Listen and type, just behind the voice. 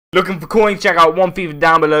Looking for coins? Check out one FIFA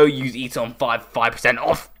down below. Use EAT on 5%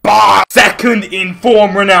 off. Bar. Second in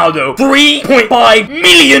form Ronaldo. 3.5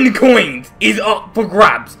 million coins is up for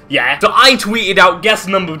grabs. Yeah. So I tweeted out guess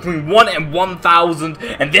number between 1 and 1,000,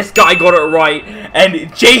 and this guy got it right.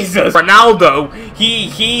 And Jesus, Ronaldo,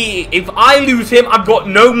 he if I lose him, I've got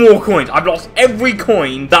no more coins. I've lost every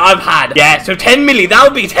coin that I've had. Yeah. So 10 million. That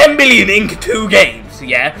would be 10 million in 2 games.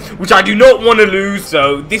 Yeah, which I do not want to lose.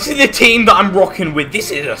 So this is the team that I'm rocking with. This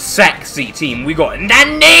is a sexy team. We got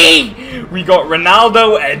Nani, we got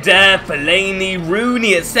Ronaldo, Adair, Fellaini,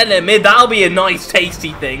 Rooney at centre mid. That'll be a nice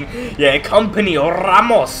tasty thing. Yeah, company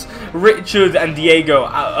Ramos, Richard and Diego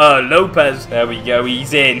Lopez. There we go.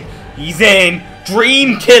 He's in. He's in.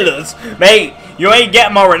 Dream killers, mate. You ain't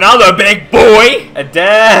getting my Ronaldo, big boy.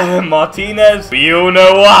 Adair, Martinez. We all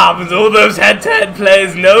know what happens. All those head-to-head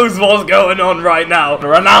players knows what's going on right now.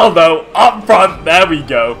 Ronaldo up front. There we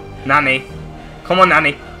go. Nani. Come on,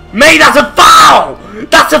 Nani. Mate, that's a foul!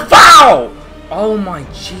 That's a foul! Oh my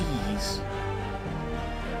jeez.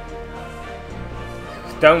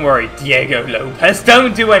 Don't worry, Diego Lopez.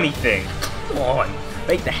 Don't do anything. Come on.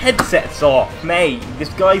 Mate, the headset's off. Mate, this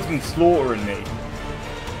guy's been slaughtering me.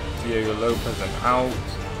 Diego Lopez and out.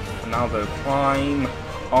 Ronaldo prime.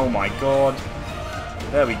 Oh my god.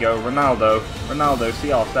 There we go. Ronaldo. Ronaldo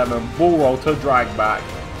CR7. Ball roll to drag back.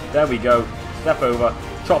 There we go. Step over.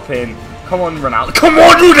 Chop in. Come on, Ronaldo. Come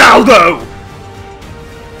on, Ronaldo!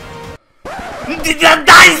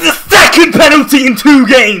 That is the second penalty in 2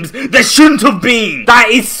 games. There shouldn't have been. That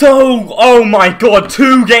is so... Oh my god.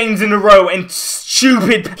 2 games in a row and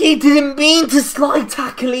stupid. He didn't mean to slide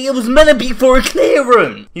tackle. It was meant to be for a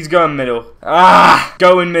clearance. He's going middle. Ah,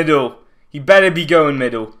 going middle. He better be going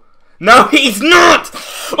middle. No, he's not.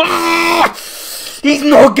 Ah, he's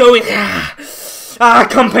not going. Ah,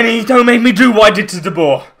 company, don't make me do what I did to the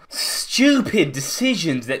ball. Stupid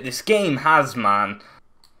decisions that this game has, man.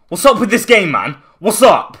 What's up with this game, man? What's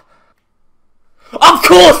up? Of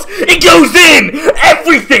course, it goes in.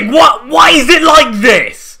 Everything. What? Why is it like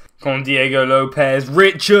this? Come on, Diego Lopez,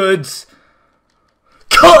 Richards.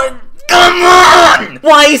 Come on!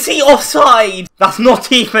 Why is he offside? That's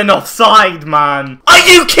not even offside, man. Are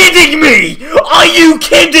you kidding me? Are you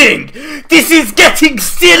kidding? This is getting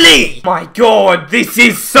silly. My god, this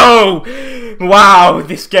is so... Wow,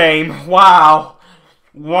 this game. Wow.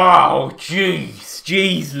 Wow, jeez.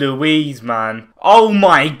 Jeez Louise, man. Oh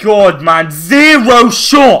my god, man. 0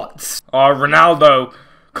 shots. Oh, Ronaldo.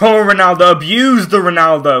 Come on, Ronaldo. Abuse the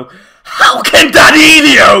Ronaldo. How can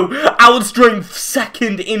Danilo outstrength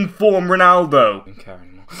second in form Ronaldo? Don't care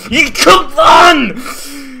anymore. You come on!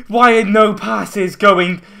 Why are no passes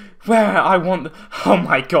going where I want? Oh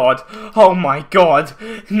my god. Oh my god.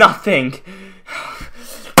 Nothing.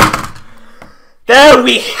 There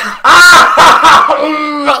we...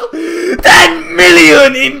 10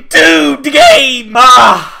 million in 2 games!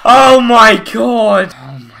 Oh my god.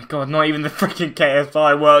 Oh my god, not even the freaking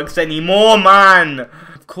KSI works anymore, man.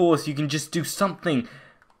 Of course, you can just do something.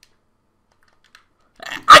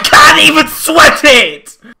 I can't even sweat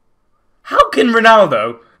it! How can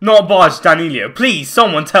Ronaldo not barge Danilo? Please,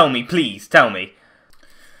 someone tell me, please, tell me.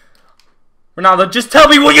 Ronaldo, just tell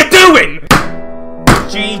me what you're doing!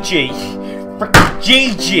 GG.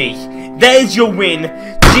 GG. There's your win.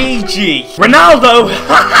 GG. Ronaldo.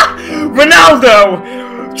 Ronaldo.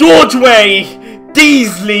 George Way.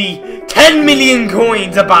 Deasley. 10 million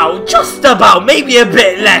coins about. Just about. Maybe a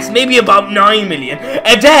bit less. Maybe about 9 million.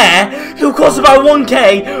 Adair, who costs about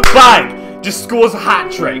 1k. Bang. Just scores a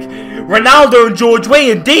hat-trick. Ronaldo and George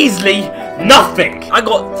Way and Deasley, nothing. I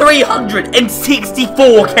got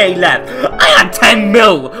 364k left. I had 10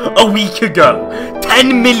 mil a week ago.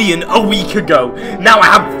 10 million a week ago. Now I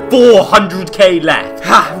have 400k left.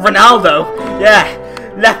 Ha, Ronaldo, yeah.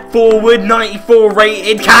 Left forward, 94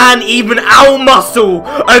 rated, can't even outmuscle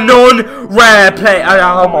a non-rare player.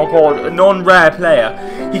 Oh my god, a non-rare player.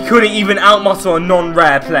 He couldn't even outmuscle a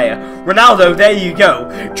non-rare player. Ronaldo, there you go.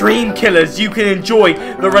 Dream killers, you can enjoy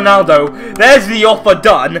the Ronaldo. There's the offer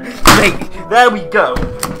done. Mate, there we go.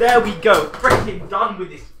 There we go. Freaking done with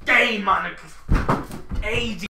this game, man.